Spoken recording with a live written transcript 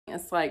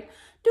It's like,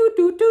 do,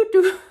 do, do,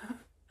 do.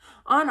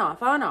 On,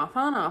 off, on, off,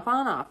 on, off,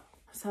 on, off.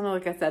 Sounded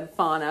like I said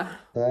fauna.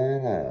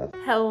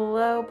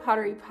 Hello,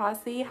 Pottery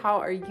Posse. How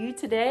are you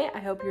today? I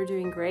hope you're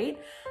doing great.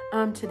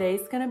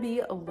 Today's gonna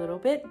be a little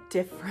bit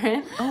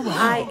different. Oh, wow.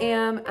 I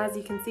am, as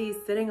you can see,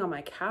 sitting on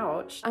my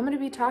couch. I'm gonna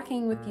be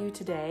talking with you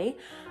today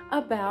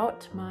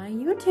about my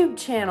YouTube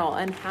channel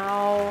and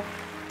how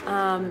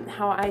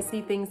I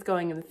see things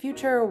going in the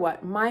future,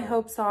 what my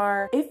hopes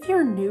are. If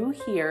you're new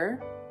here,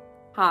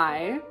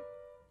 hi.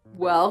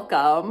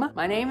 Welcome.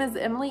 My name is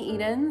Emily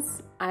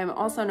Edens. I'm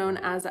also known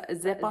as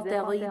the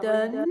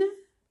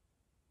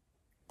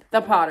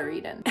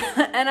Pottery,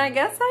 and I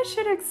guess I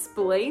should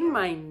explain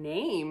my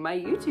name, my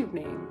YouTube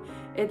name.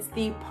 It's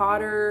the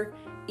Potter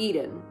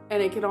Eden,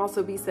 and it can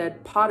also be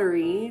said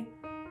Pottery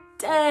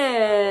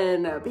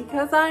Den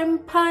because I'm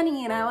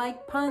punny and I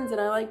like puns and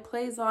I like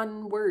plays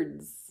on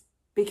words.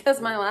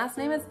 Because my last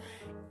name is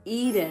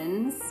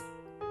Edens,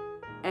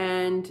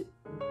 and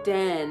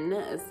den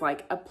is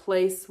like a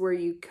place where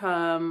you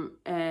come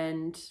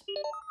and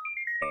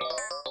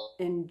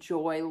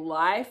enjoy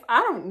life.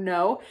 I don't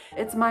know.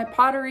 It's my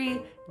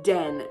pottery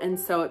den, and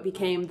so it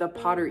became the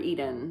Potter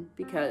Eden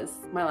because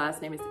my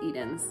last name is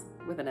Edens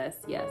with an S,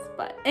 yes.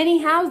 But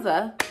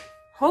anyhow,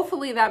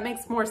 hopefully that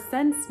makes more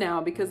sense now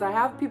because I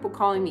have people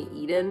calling me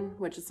Eden,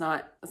 which is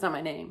not, it's not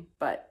my name,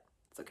 but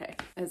it's okay.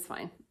 It's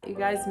fine. You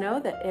guys know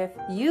that if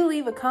you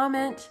leave a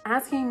comment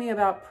asking me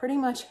about pretty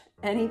much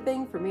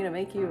anything for me to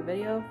make you a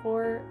video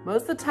for,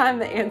 most of the time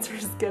the answer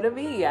is gonna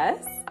be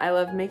yes. I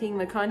love making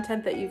the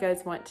content that you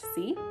guys want to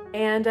see.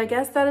 And I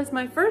guess that is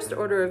my first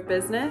order of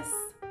business.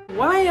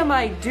 Why am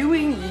I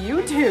doing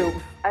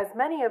YouTube? As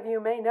many of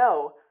you may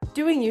know,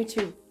 doing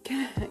YouTube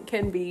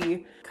can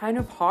be kind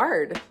of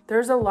hard.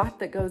 There's a lot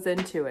that goes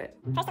into it.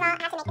 First of all, I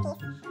have to make the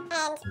piece.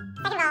 And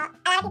second of all,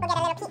 a lot of people get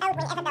a little PO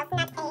whenever they'll snap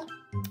a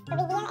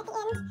reveal at the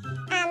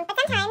end. But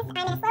sometimes I'm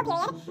in a slow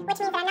period, which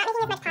means that I'm not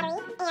making as much pottery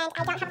and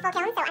I don't have a full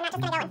kiln, so I'm not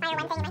just gonna go and fire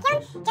one thing in my kiln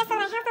just so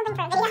that I have something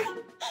for a video.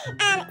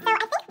 So I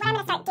think what I'm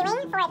gonna start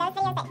doing for those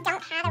videos that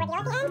don't have a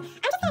reveal at the end,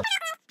 I'm just gonna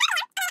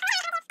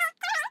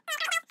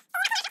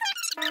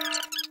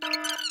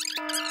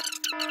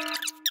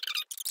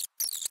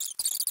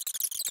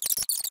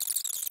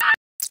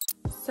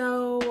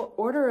So,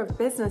 order of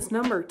business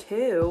number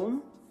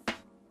 2.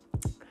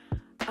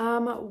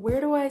 Where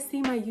do I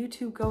see my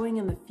YouTube going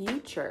in the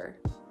future?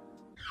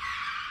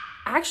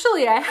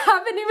 Actually, I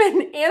haven't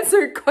even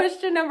answered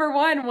question number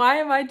 1. Why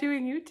am I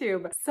doing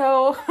YouTube?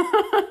 So,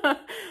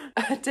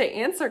 to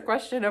answer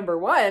question number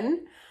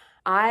 1,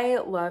 I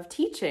love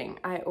teaching.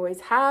 I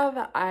always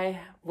have.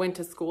 I went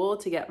to school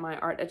to get my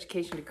art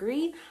education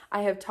degree.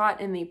 I have taught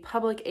in the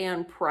public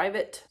and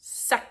private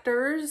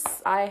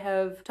sectors. I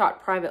have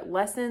taught private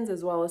lessons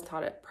as well as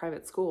taught at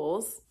private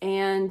schools.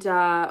 And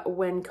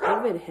when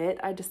COVID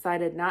hit, I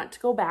decided not to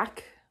go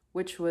back,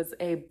 which was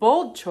a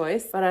bold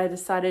choice, but I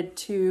decided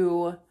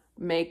to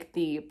make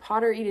the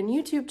Potter Eden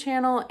YouTube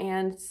channel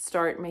and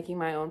start making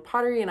my own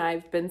pottery, and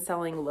I've been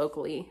selling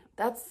locally.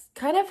 That's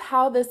kind of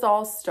how this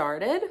all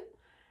started.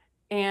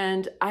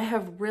 And I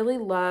have really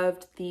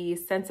loved the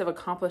sense of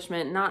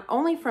accomplishment, not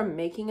only from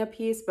making a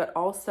piece, but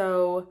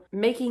also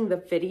making the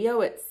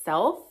video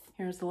itself.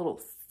 Here's a little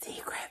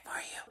secret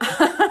for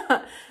you.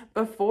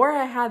 Before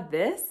I had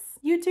this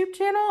YouTube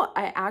channel,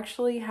 I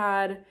actually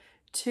had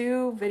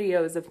 2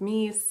 videos of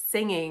me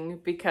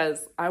singing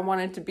because I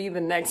wanted to be the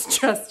next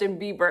Justin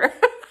Bieber.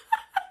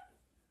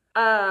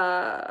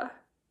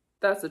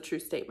 That's a true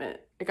statement.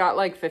 It got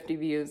like 50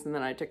 views and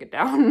then I took it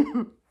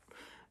down.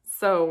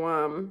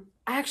 So,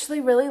 I actually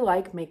really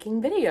like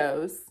making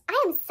videos.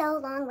 I am so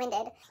long-winded.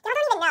 Y'all don't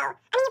even know.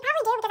 I mean, you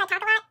probably do because I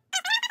talk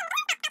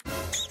a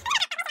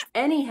lot.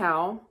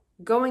 Anyhow,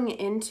 going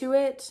into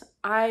it,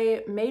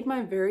 I made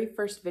my very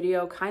first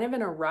video kind of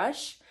in a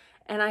rush,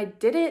 and I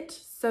did it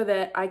so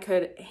that I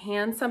could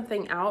hand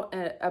something out,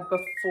 a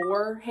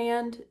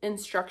beforehand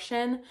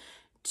instruction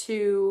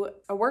to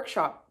a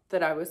workshop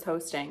that I was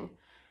hosting.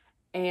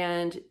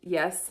 And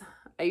yes,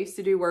 I used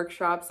to do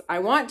workshops. I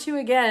want to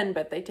again,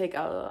 but they take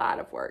a lot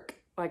of work.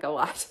 Like a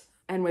lot.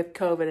 And with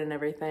COVID and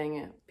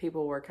everything,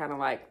 people were kind of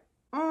like,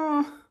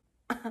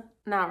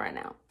 not right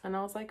now. And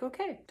I was like,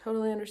 okay,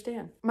 totally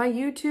understand. My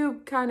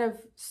YouTube kind of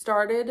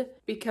started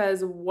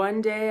because one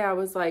day I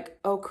was like,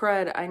 oh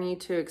crud, I need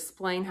to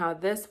explain how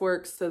this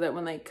works so that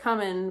when they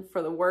come in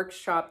for the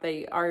workshop,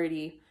 they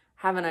already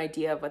have an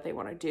idea of what they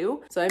want to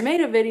do. So I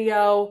made a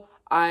video.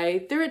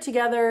 I threw it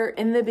together.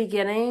 In the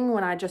beginning,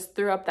 when I just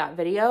threw up that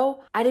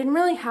video, I didn't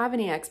really have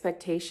any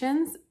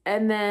expectations.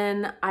 And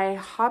then I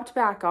hopped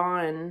back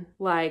on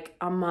like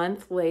a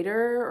month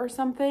later or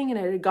something, and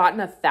it had gotten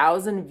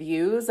 1,000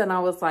 views. And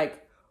I was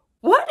like,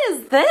 what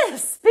is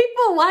this?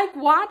 People like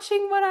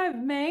watching what I've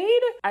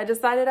made? I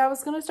decided I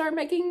was gonna start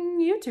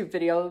making YouTube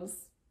videos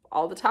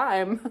all the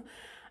time.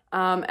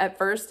 At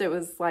first it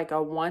was like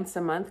a once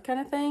a month kind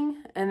of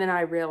thing. And then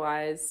I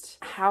realized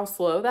how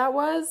slow that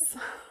was.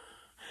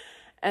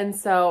 And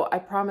so I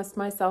promised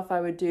myself I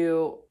would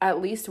do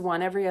at least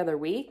one every other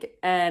week.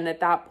 And at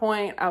that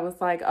point I was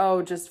like,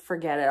 oh, just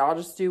forget it. I'll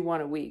just do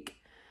one a week.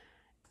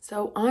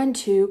 So on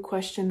to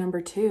question number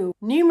 2.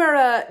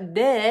 Numero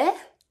 2.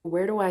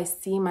 Where do I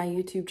see my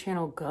YouTube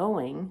channel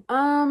going?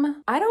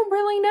 I don't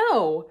really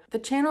know. The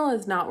channel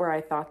is not where I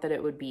thought that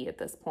it would be at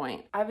this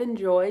point. I've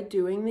enjoyed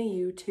doing the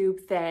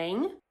YouTube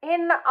thing.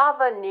 In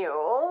other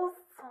news,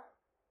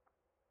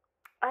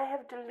 I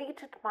have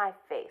deleted my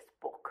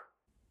Facebook.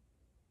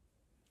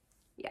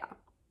 Yeah.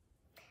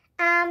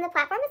 The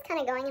platform is kind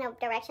of going in a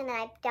direction that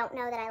I don't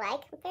know that I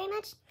like very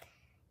much.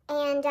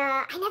 And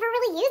I never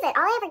really use it.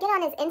 All I ever get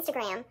on is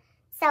Instagram.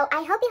 So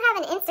I hope you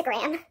have an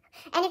Instagram.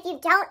 And if you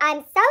don't,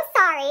 I'm so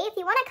sorry. If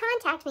you want to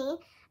contact me,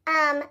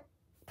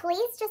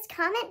 please just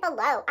comment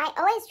below. I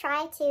always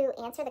try to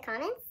answer the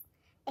comments.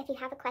 If you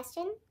have a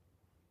question,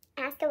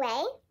 ask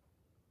away.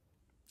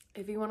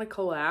 If you want to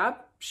collab,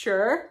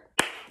 sure.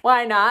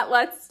 Why not?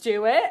 Let's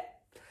do it.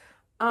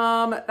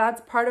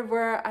 That's part of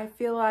where I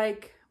feel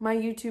like my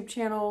YouTube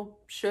channel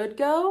should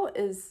go,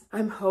 is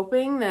I'm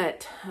hoping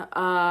that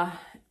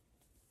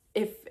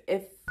if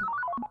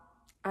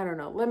I don't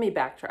know, let me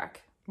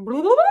backtrack.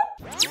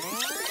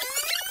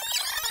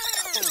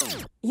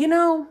 You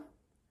know,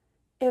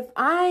 if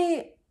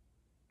I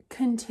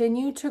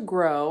continue to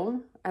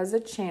grow as a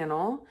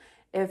channel,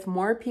 if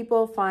more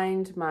people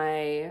find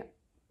my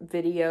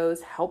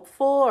videos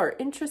helpful or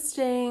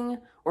interesting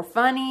or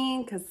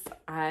funny, because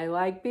I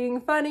like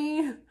being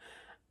funny,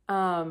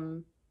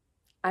 I'm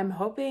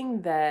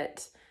hoping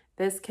that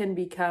this can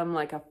become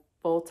like a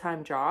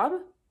full-time job,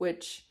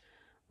 which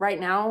right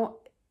now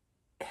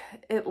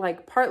it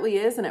like partly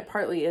is and it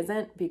partly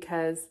isn't,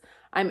 because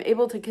I'm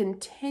able to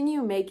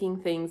continue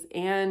making things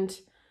and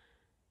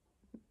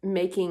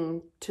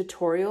making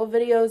tutorial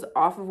videos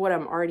off of what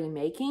I'm already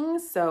making.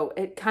 So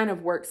it kind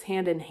of works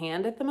hand in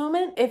hand at the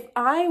moment. If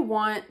I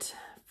want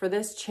for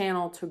this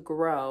channel to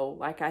grow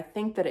like I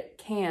think that it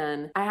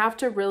can, I have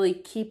to really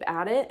keep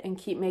at it and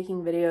keep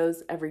making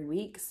videos every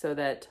week so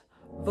that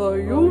the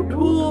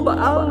YouTube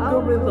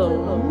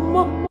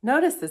algorithm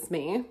notices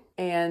me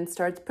and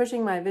starts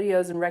pushing my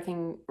videos and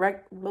recommending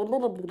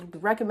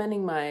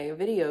my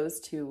videos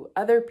to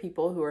other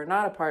people who are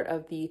not a part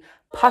of the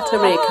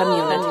Pottery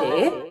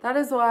community. That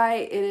is why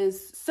it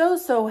is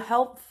so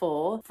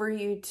helpful for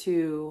you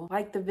to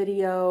like the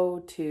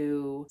video,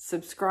 to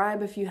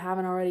subscribe if you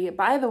haven't already.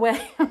 By the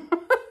way,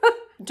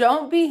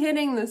 don't be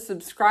hitting the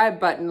subscribe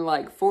button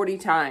like 40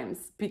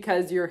 times,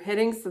 because you're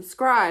hitting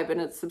subscribe and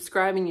it's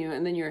subscribing you,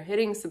 and then you're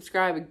hitting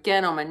subscribe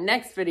again on my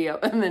next video,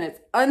 and then it's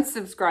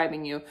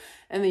unsubscribing you,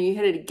 and then you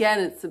hit it again,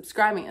 it's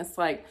subscribing. It's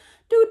like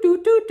do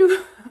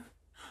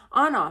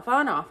on off,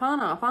 on off,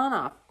 on off, on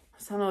off.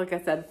 Sounded like I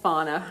said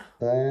fauna.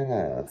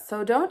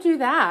 So don't do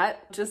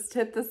that. Just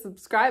hit the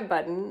subscribe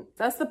button.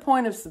 That's the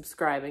point of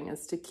subscribing,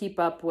 is to keep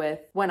up with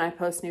when I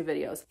post new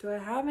videos. Do I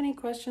have any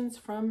questions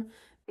from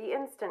the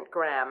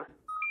Instagram?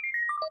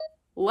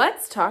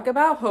 Let's talk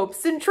about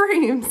hopes and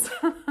dreams.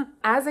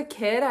 As a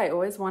kid, I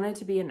always wanted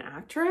to be an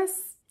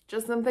actress.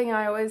 Just something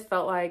I always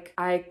felt like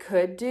I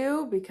could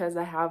do because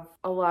I have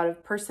a lot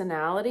of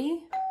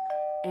personality.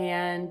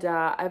 And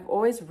I've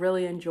always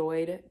really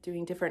enjoyed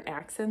doing different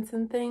accents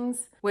and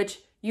things, which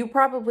you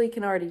probably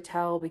can already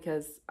tell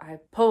because I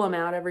pull them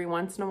out every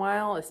once in a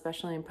while,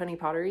 especially in Punny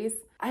potteries.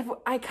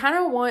 I kind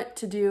of want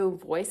to do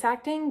voice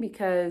acting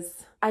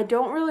because I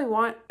don't really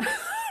want,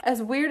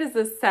 as weird as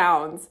this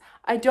sounds,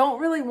 I don't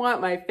really want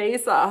my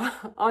face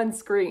on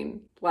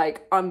screen,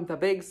 like on the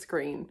big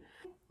screen.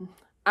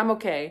 I'm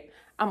okay.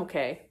 I'm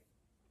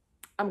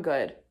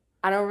good.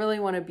 I don't really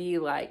want to be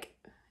like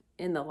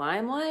in the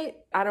limelight.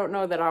 I don't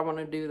know that I want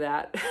to do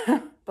that.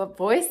 But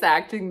voice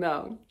acting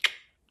though,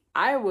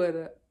 I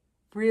would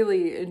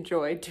really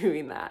enjoy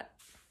doing that.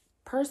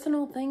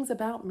 Personal things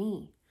about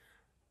me.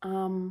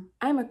 I'm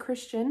a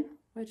Christian,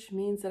 which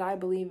means that I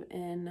believe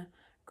in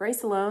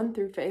grace alone,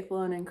 through faith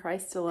alone, in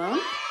Christ alone.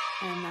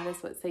 And that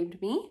is what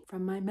saved me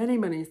from my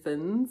many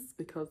sins,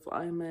 because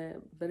I'm a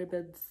very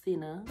bad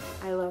sinner.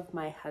 I love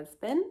my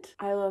husband.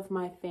 I love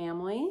my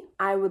family.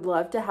 I would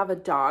love to have a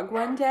dog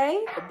one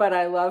day, but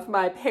I love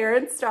my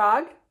parents'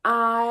 dog.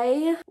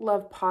 I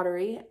love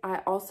pottery.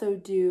 I also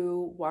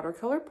do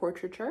watercolor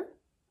portraiture.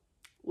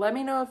 Let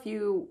me know if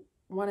you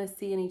want to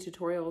see any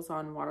tutorials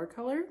on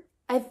watercolor.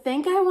 I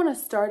think I want to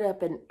start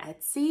up an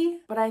Etsy,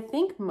 but I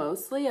think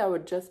mostly I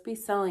would just be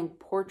selling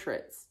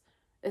portraits,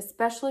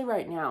 especially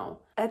right now.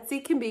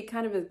 Etsy can be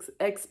kind of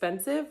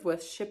expensive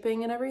with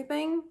shipping and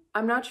everything.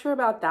 I'm not sure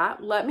about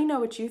that. Let me know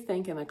what you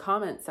think in the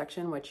comment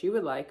section, what you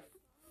would like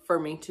for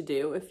me to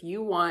do if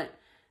you want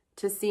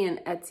to see an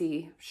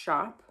Etsy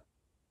shop.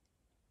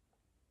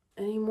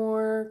 Any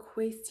more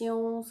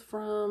questions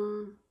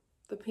from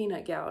the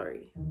peanut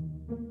gallery?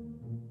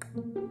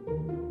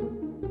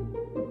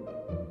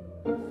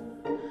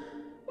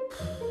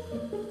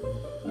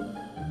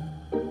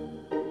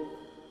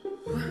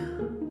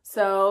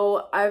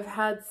 So I've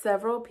had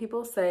several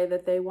people say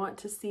that they want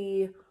to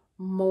see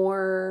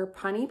more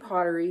punny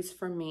potteries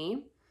from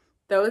me.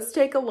 Those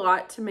take a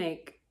lot to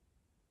make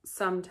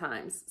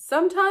sometimes.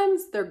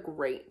 Sometimes they're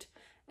great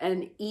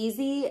and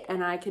easy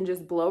and I can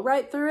just blow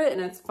right through it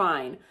and it's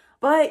fine.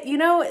 But you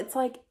know, it's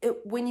like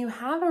when you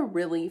have a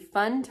really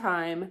fun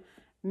time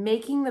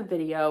making the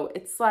video,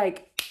 it's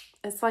like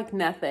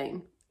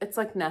nothing. It's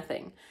like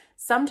nothing.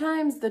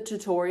 Sometimes the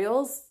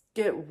tutorials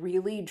get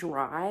really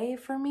dry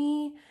for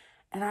me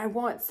and I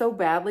want so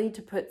badly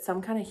to put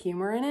some kind of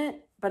humor in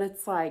it, but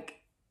it's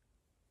like,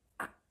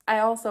 I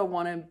also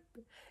want to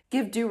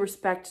give due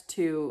respect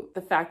to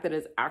the fact that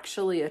it's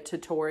actually a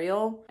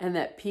tutorial and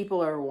that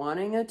people are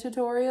wanting a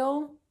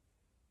tutorial.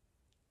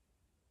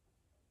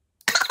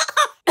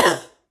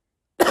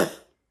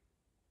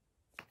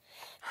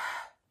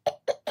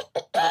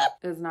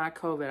 It's not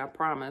COVID, I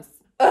promise.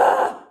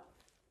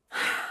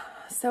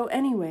 So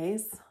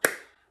anyways,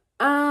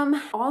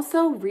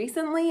 also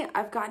recently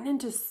I've gotten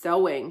into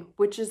sewing,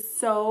 which is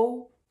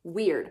so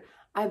weird.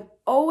 I've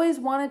always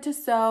wanted to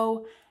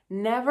sew,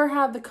 never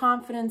had the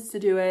confidence to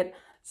do it.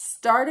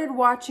 Started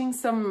watching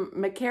some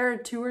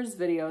Makara Tours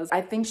videos.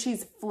 I think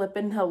she's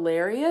flippin'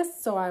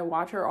 hilarious, so I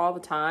watch her all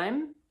the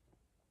time.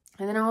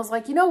 And then I was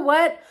like, you know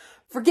what?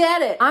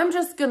 Forget it. I'm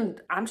just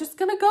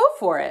gonna go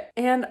for it.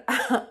 And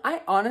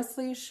I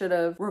honestly should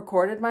have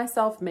recorded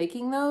myself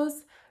making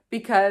those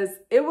because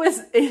it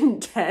was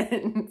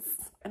intense.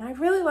 And I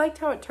really liked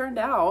how it turned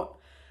out.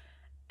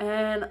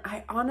 And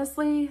I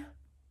honestly,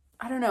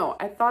 I don't know.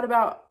 I've thought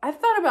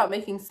about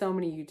making so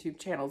many YouTube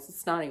channels.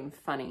 It's not even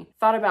funny.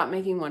 Thought about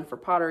making one for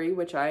pottery,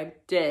 which I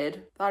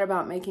did. Thought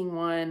about making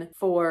one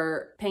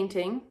for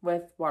painting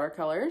with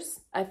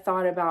watercolors. I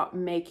thought about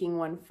making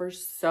one for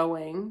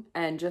sewing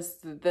and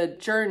just the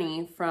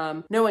journey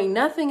from knowing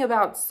nothing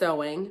about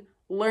sewing,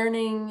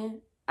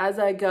 learning as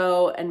I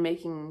go and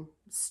making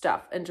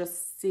stuff and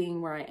just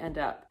seeing where I end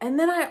up. And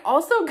then I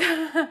also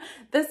got,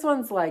 this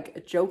one's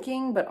like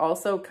joking, but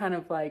also kind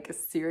of like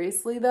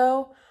seriously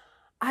though.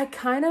 I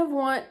kind of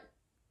want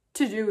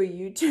to do a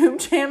YouTube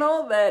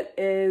channel that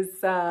is,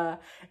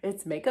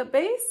 it's makeup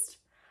based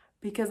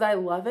because I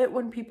love it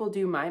when people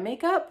do my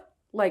makeup.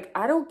 Like,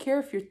 I don't care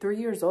if you're 3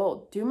 years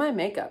old, do my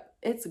makeup.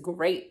 It's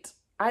great.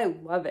 I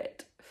love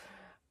it.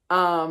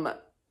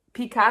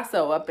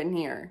 Picasso up in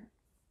here.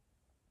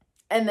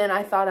 And then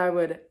I thought I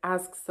would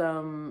ask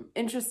some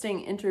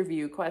interesting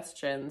interview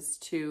questions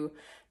to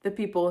the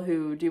people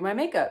who do my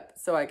makeup.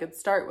 So I could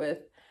start with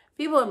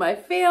people in my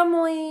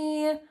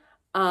family,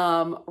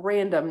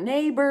 random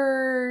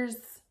neighbors,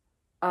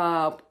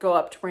 go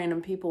up to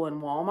random people in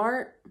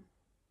Walmart.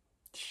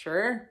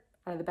 Sure.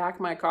 Out of the back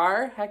of my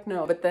car? Heck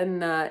no. But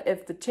then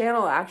if the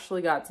channel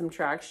actually got some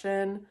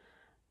traction,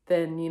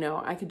 then, you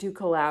know, I could do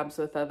collabs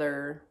with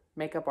other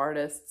makeup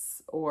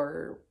artists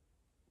or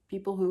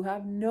people who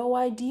have no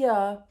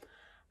idea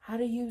how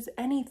to use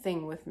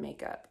anything with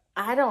makeup.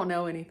 I don't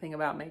know anything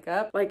about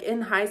makeup. Like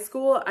in high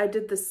school, I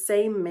did the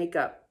same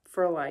makeup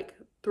for like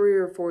 3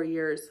 or 4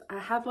 years. I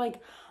had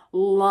like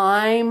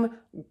lime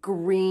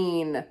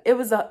green. It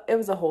was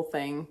a whole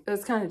thing. It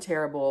was kind of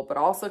terrible, but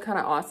also kind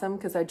of awesome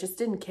because I just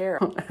didn't care.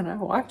 And I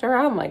walked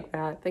around like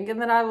that, thinking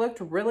that I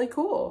looked really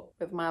cool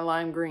with my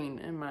lime green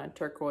and my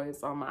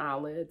turquoise on my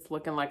eyelids,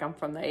 looking like I'm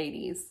from the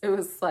 80s. It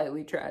was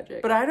slightly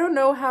tragic, but I don't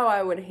know how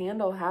I would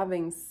handle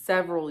having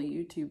several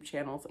YouTube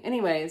channels.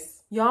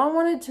 Anyways, y'all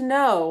wanted to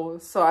know,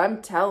 so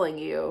I'm telling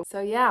you.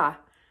 So yeah,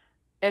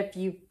 if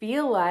you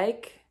feel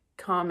like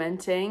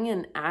commenting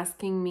and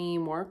asking me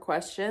more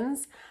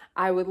questions,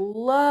 I would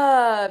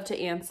love to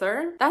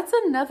answer. That's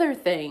another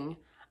thing.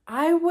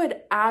 I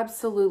would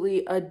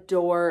absolutely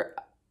adore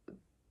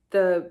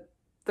the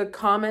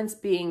comments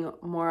being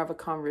more of a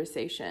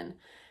conversation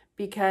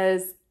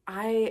because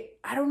I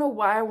don't know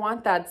why I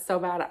want that so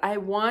bad. I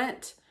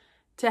want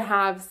to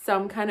have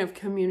some kind of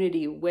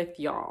community with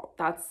y'all.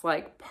 That's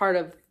like part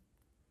of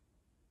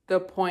the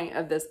point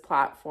of this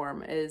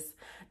platform, is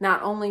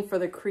not only for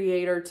the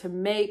creator to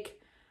make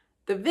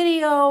the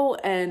video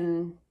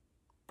and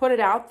put it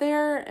out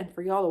there and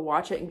for y'all to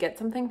watch it and get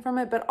something from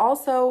it, but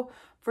also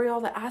for y'all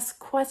to ask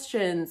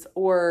questions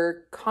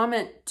or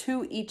comment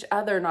to each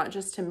other, not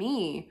just to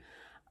me.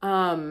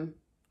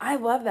 I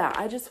love that.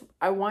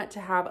 I want to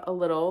have a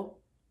little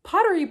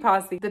pottery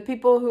posse. The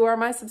people who are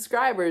my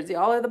subscribers,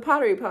 y'all are the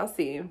pottery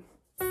posse.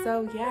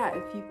 So yeah,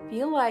 if you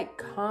feel like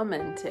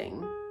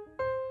commenting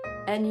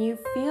and you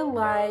feel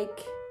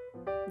like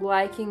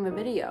liking the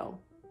video,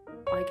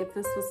 like if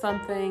this was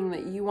something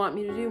that you want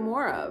me to do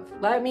more of,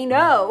 let me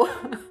know.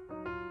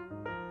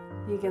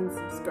 You can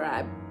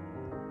subscribe.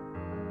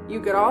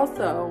 You could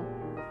also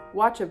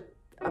watch a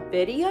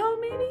video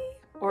maybe,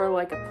 or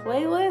like a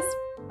playlist.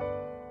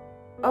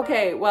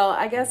 Okay, well,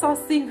 I guess I'll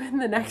see you in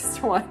the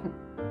next one.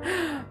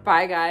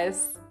 Bye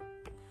guys.